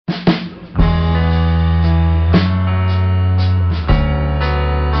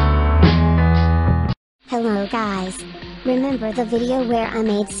guys. Remember the video where I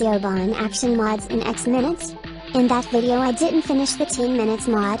made Syobon action mods in X minutes? In that video I didn't finish the 10 minutes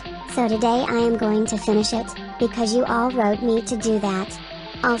mod, so today I am going to finish it, because you all wrote me to do that.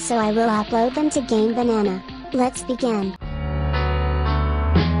 Also I will upload them to Gamebanana. Let's begin.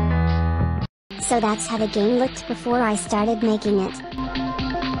 So that's how the game looked before I started making it.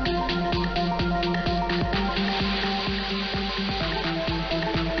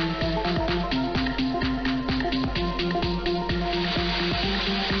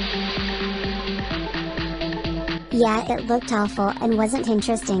 Yeah, it looked awful and wasn't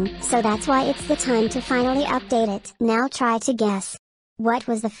interesting, so that's why it's the time to finally update it. Now try to guess. What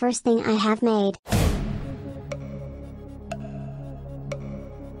was the first thing I have made?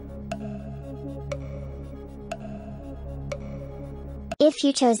 If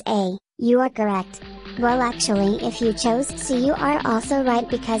you chose A, you are correct. Well actually if you chose C you are also right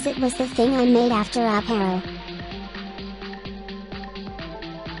because it was the thing I made after Up Arrow.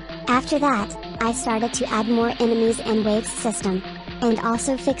 After that, I started to add more enemies and waves system. And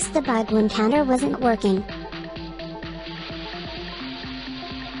also fixed the bug when counter wasn't working.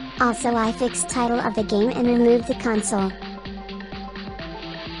 Also I fixed title of the game and removed the console.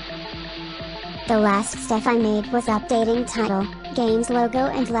 The last step I made was updating title, game's logo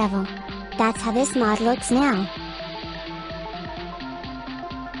and level. That's how this mod looks now.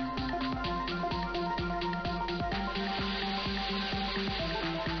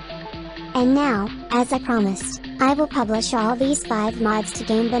 And now, as I promised, I will publish all these 5 mods to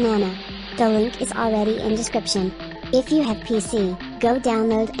Gamebanana. The link is already in description. If you have PC, go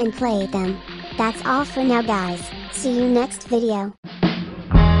download and play them. That's all for now guys, see you next video.